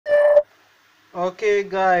Okay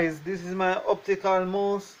guys, this is my optical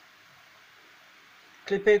mouse,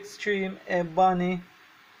 Clip Extreme Ebony.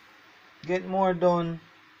 Get more done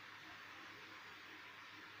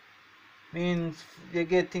means you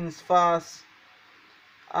get things fast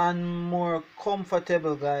and more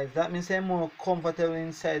comfortable, guys. That means you're more comfortable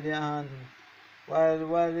inside your hand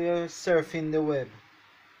while you're surfing the web.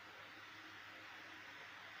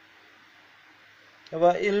 You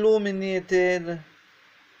have an illuminated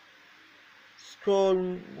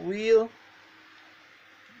scroll wheel.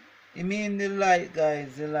 I mean the light,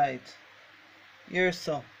 guys, the light. Here's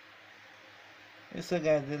some. Here's so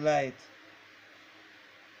guys, the light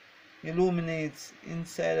illuminates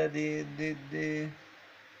inside of the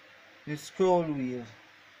scroll wheel.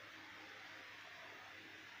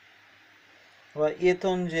 Our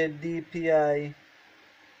 800 dpi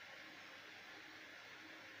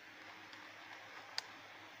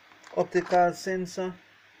optical sensor.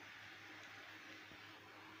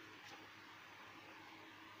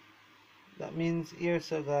 That means here,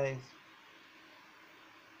 so guys,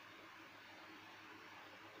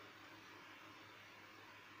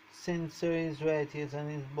 sensor is right here and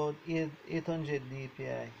it's about 800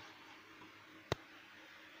 dpi.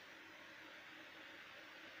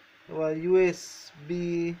 Our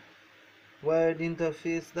USB wired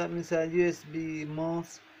interface, that means a USB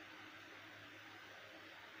mouse.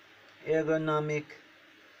 Ergonomic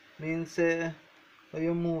means when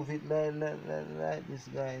you move it like this,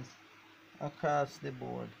 guys, across the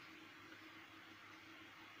board.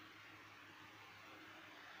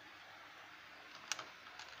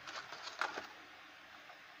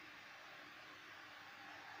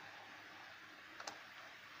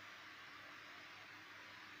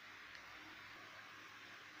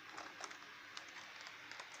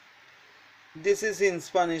 This is in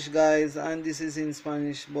Spanish, guys, and this is in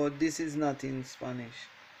Spanish, but this is not in Spanish.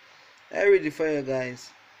 I read it for you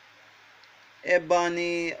guys.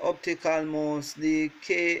 Ebony optical mouse, the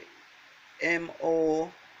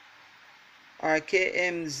KMO or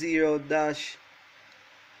KM0-104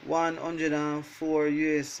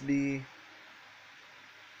 USB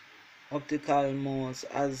optical mouse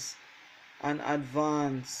as an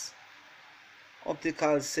advanced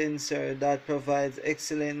optical sensor that provides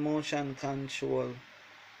excellent motion control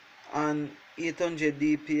and 800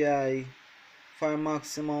 dpi for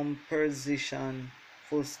maximum precision.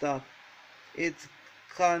 Full stop. It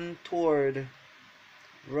contoured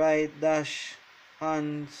right dash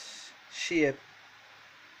hand shape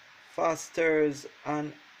fosters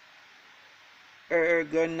an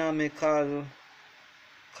ergonomical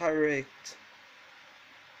correct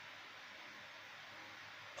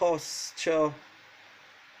posture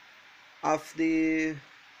of the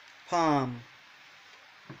palm,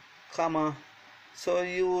 comma, so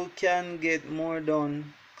you can get more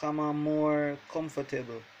done, comma, more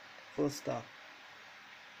comfortable. Full stop.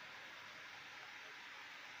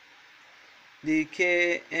 The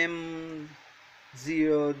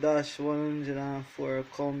KM0-104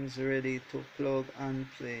 comes ready to plug and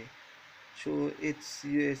play through its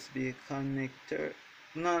USB connector,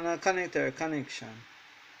 connection.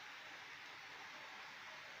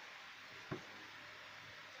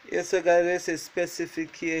 Yes, so guys, this is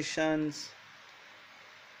specifications.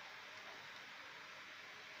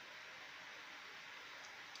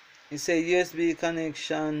 It's a USB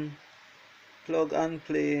connection, plug and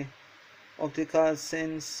play, optical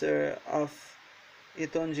sensor of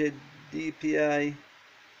 800 dpi,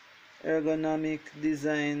 ergonomic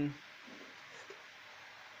design,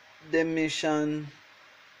 dimension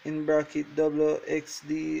in bracket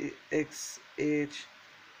WXDXH,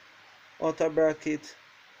 outer bracket,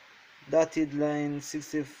 dotted line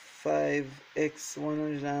 65x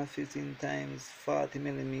 115 times 40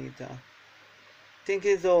 millimeter. Think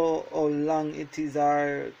is how long it is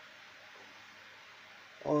or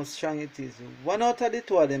how strong it is. One out of the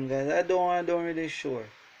two of them, guys. I don't really sure.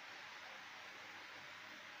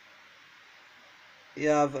 You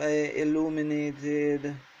have a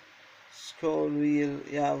illuminated scroll wheel.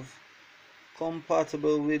 You have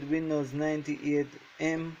compatible with Windows 98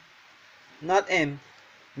 M, not M,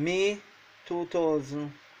 Me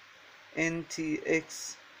 2000,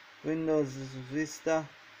 NTX, Windows Vista,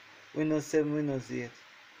 Windows 7, Windows 8.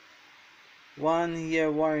 1 year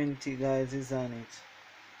warranty, guys, is on it.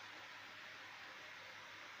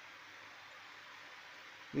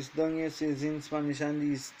 This down here says in Spanish and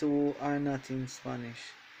these two are not in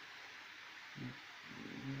Spanish.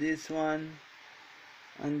 This one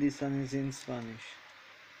and this one is in Spanish.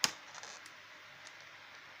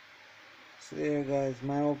 So there, guys,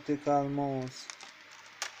 my optical mouse.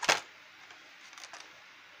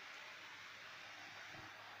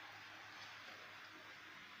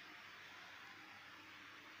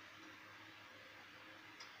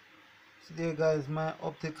 There guys, my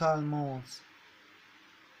optical mouse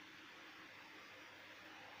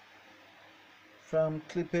from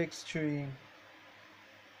Klip Extreme.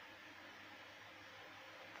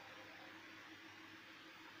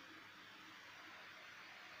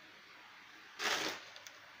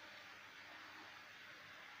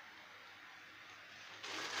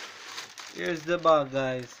 Here's the bag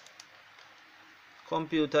guys,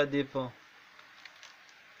 computer depot.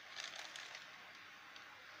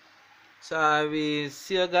 So I will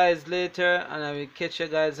see you guys later, and I will catch you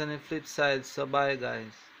guys on the flip side. So bye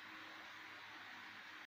guys.